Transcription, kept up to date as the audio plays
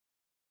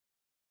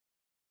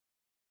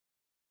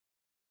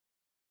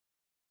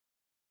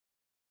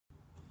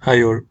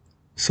Hi all.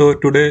 So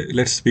today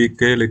let's speak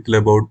a little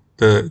about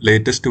the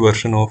latest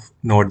version of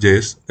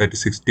Node.js, that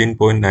is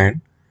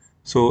 16.9.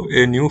 So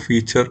a new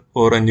feature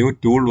or a new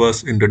tool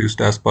was introduced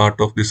as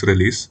part of this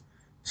release.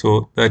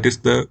 So that is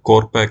the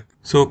Corepack.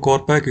 So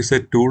Corepack is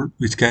a tool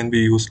which can be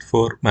used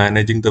for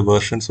managing the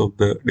versions of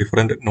the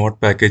different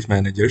Node package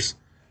managers.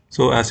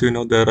 So as you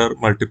know, there are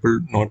multiple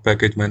Node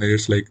package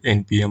managers like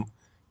npm,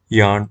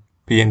 yarn,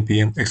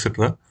 pnpm,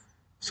 etc.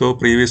 So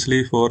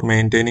previously for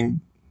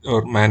maintaining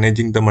or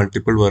managing the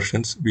multiple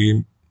versions,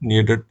 we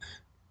needed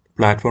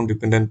platform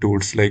dependent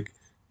tools like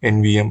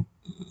NVM,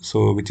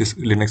 so which is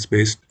Linux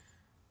based.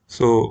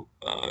 So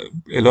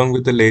along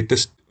with the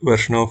latest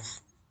version of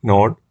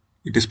Node,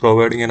 it is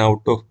providing an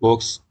out of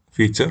box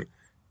feature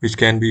which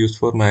can be used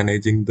for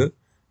managing the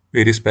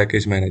various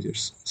package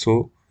managers.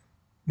 So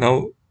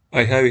now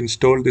I have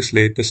installed this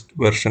latest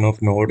version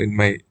of Node in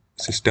my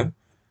system,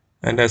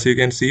 and as you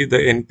can see, the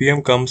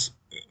npm comes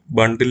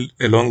bundled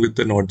along with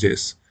the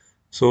Node.js.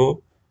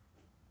 So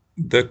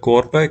the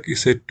Corepack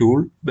is a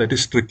tool that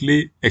is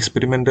strictly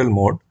experimental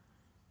mode.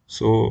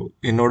 So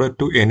in order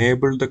to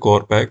enable the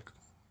Corepack,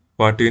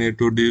 what we need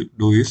to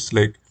do is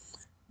like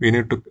we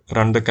need to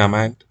run the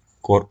command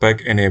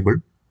Corepack enable.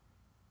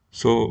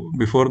 So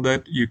before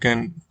that, you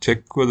can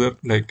check whether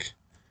like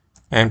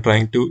I am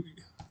trying to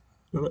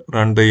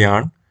run the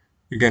yarn.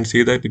 You can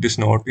see that it is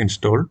not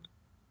installed,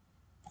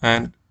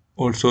 and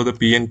also the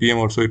pnpm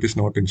also it is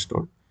not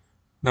installed.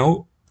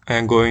 Now I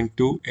am going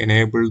to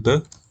enable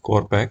the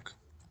Corepack.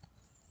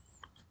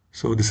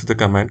 So this is the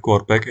command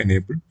Corepack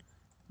enable.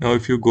 Now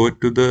if you go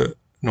to the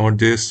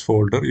Node.js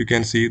folder, you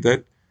can see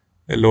that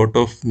a lot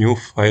of new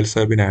files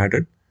have been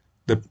added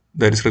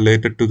that is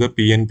related to the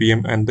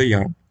pnpm and the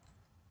yarn.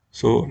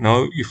 So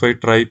now if I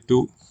try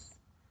to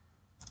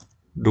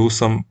do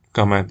some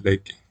command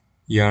like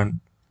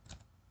yarn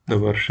the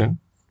version,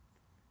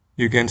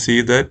 you can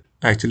see that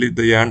actually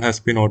the yarn has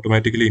been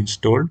automatically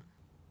installed.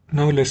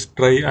 Now let's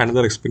try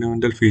another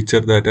experimental feature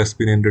that has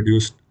been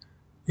introduced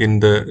in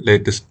the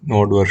latest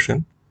Node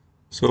version.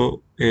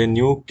 So a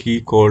new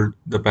key called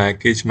the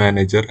package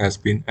manager has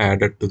been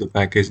added to the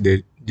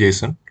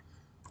package.json.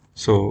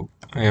 So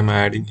I am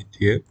adding it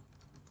here,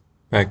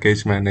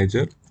 package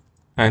manager,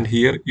 and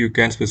here you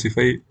can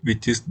specify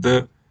which is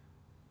the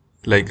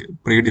like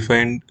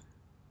predefined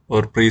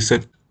or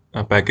preset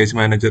package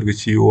manager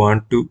which you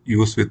want to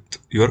use with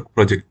your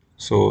project.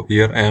 So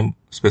here I am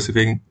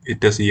specifying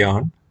it as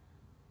yarn,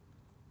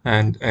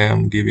 and I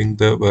am giving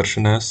the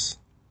version as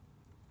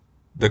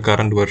the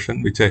current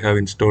version which I have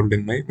installed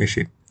in my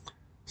machine.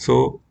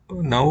 So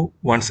now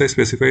once I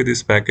specify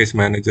this package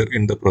manager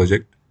in the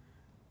project,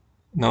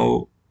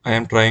 now I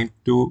am trying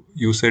to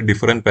use a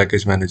different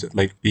package manager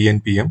like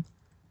pnpm,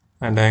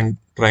 and I am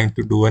trying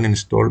to do an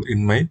install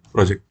in my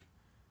project.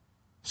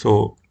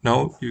 So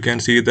now you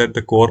can see that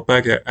the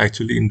Corepack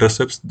actually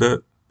intercepts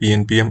the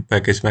pnpm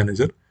package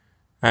manager,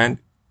 and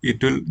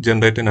it will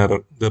generate an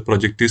error. The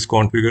project is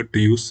configured to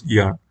use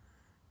yarn.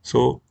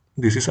 So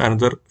this is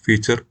another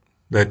feature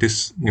that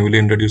is newly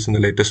introduced in the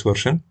latest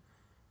version.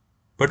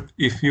 But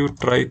if you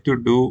try to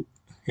do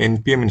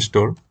npm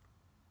install,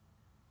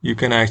 you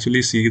can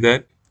actually see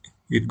that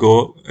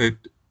it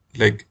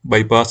like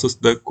bypasses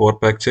the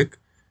Corepack check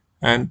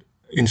and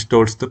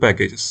installs the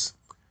packages.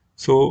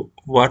 So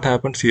what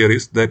happens here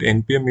is that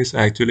npm is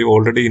actually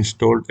already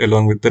installed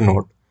along with the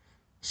node.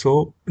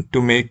 So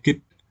to make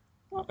it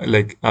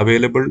like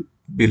available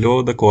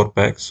below the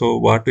Corepack, so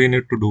what we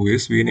need to do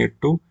is we need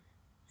to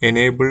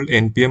enable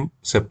npm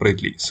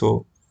separately.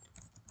 So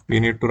we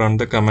need to run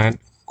the command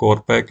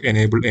Corepack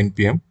enable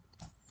npm.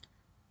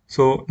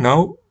 So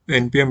now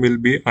npm will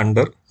be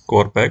under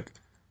Corepack,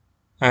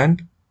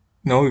 and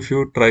now if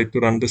you try to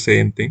run the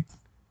same thing,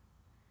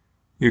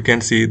 you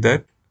can see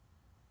that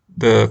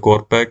the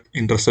Corepack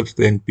intercepts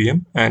the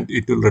npm and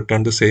it will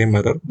return the same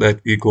error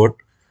that we got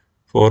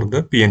for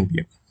the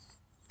pnpm.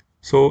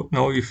 So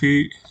now if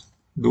we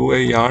do a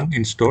yarn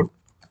install,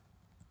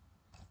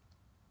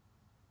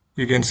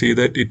 you can see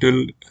that it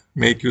will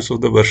make use of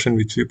the version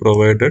which we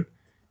provided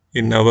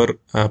in our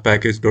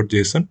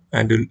package.json,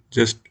 and will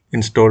just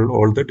install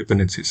all the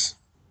dependencies.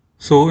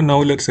 So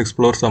now let's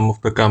explore some of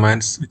the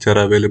commands which are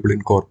available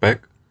in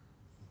Corepack.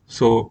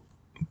 So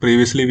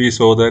previously we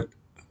saw that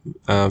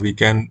we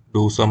can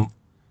do some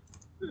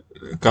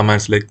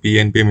commands like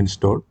pnpm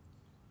install.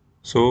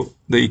 So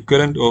the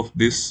equivalent of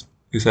this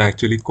is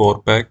actually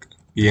Corepack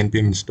pnpm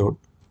install.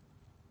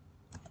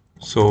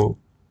 So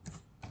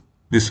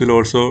this will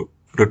also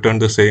return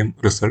the same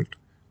result,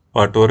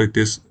 whatever it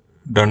is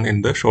done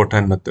in the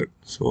shorthand method.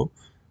 So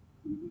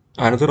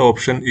another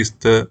option is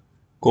the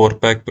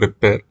Corepack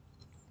prepare.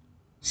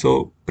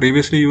 So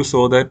previously you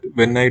saw that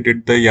when I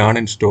did the yarn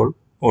install,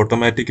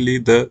 automatically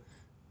the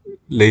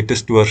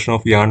latest version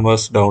of yarn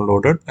was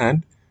downloaded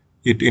and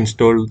it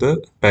installed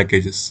the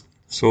packages.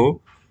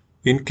 So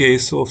in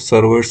case of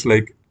servers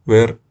like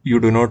where you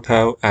do not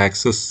have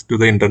access to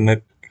the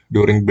internet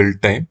during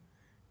build time,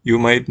 you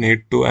might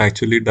need to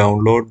actually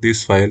download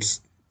these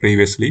files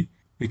previously.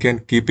 We can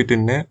keep it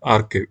in a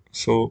archive.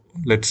 So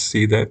let's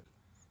see that.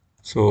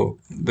 So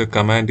the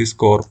command is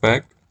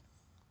Corepack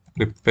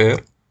prepare.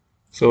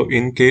 So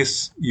in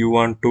case you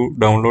want to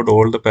download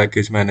all the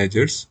package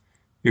managers,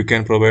 you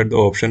can provide the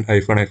option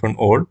 --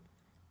 all,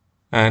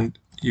 and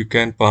you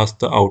can pass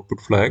the output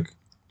flag.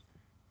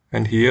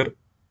 And here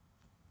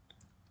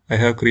I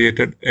have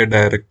created a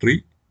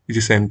directory which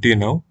is empty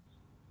now.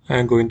 I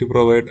am going to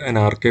provide an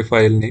archive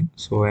file name.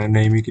 So I am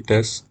naming it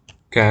as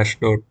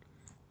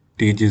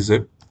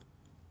cache.tgz.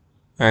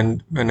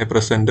 And when I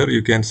press enter,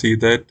 you can see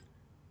that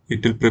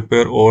it will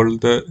prepare all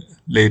the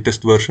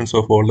latest versions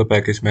of all the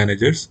package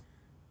managers,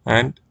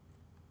 and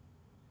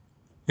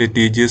a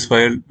TGS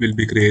file will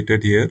be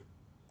created here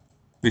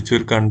which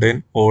will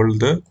contain all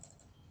the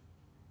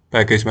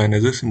package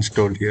managers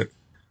installed here.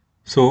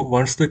 So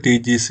once the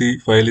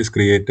TGC file is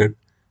created,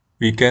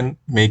 we can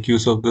make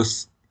use of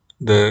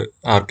the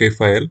archive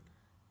file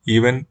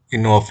even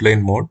in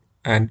offline mode,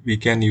 and we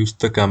can use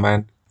the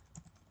command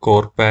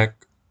corepack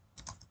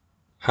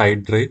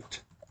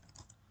hydrate,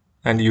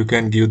 and you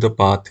can give the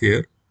path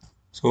here.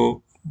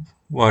 So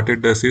what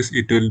it does is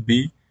it will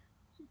be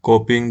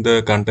copying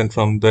the content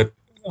from that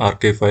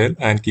archive file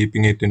and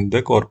keeping it in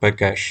the Corepack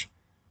cache.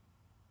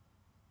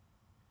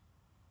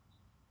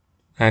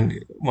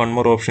 And one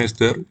more option is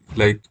there,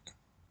 like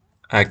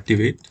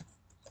activate.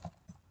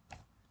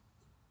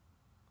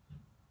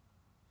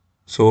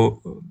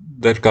 So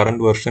that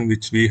current version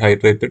which we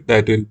hydrated,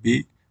 that will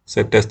be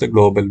set as the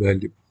global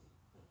value.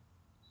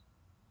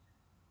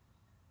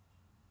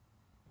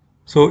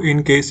 So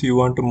in case you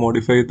want to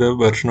modify the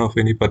version of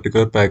any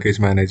particular package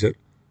manager,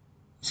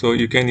 so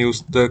you can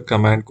use the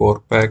command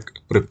corepack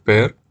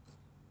prepare,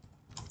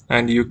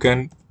 and you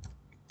can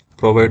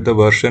provide the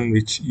version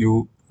which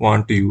you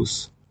want to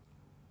use.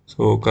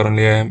 So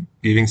currently I am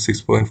giving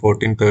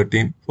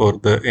 6.1413 for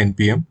the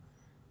npm,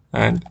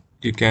 and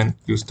you can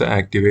use the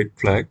activate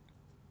flag.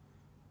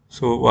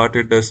 So what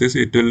it does is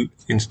it will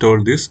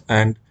install this,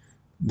 and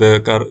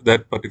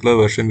that particular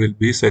version will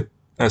be set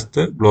as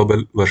the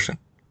global version.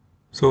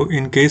 So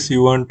in case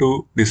you want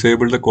to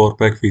disable the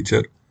Corepack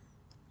feature,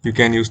 you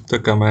can use the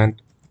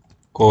command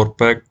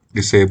Corepack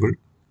disable.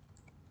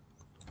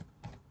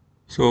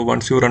 So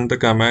once you run the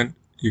command,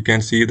 you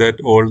can see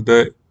that all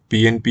the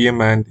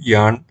pnpm and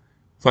yarn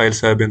files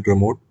have been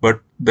removed,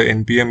 but the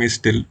npm is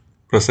still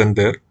present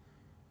there.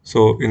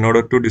 So in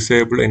order to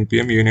disable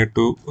npm, you need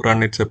to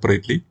run it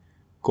separately,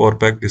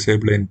 Corepack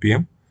disable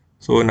npm.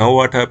 So now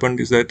what happened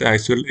is that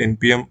actual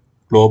npm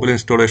global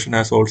installation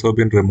has also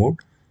been removed.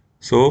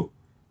 So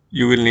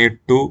you will need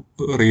to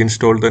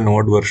reinstall the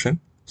node version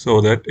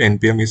so that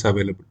npm is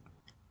available.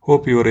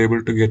 Hope you were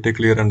able to get a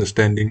clear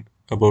understanding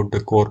about the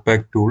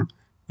Corepack tool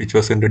which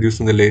was introduced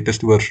in the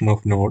latest version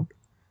of Node.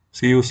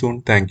 See you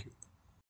soon. Thank you.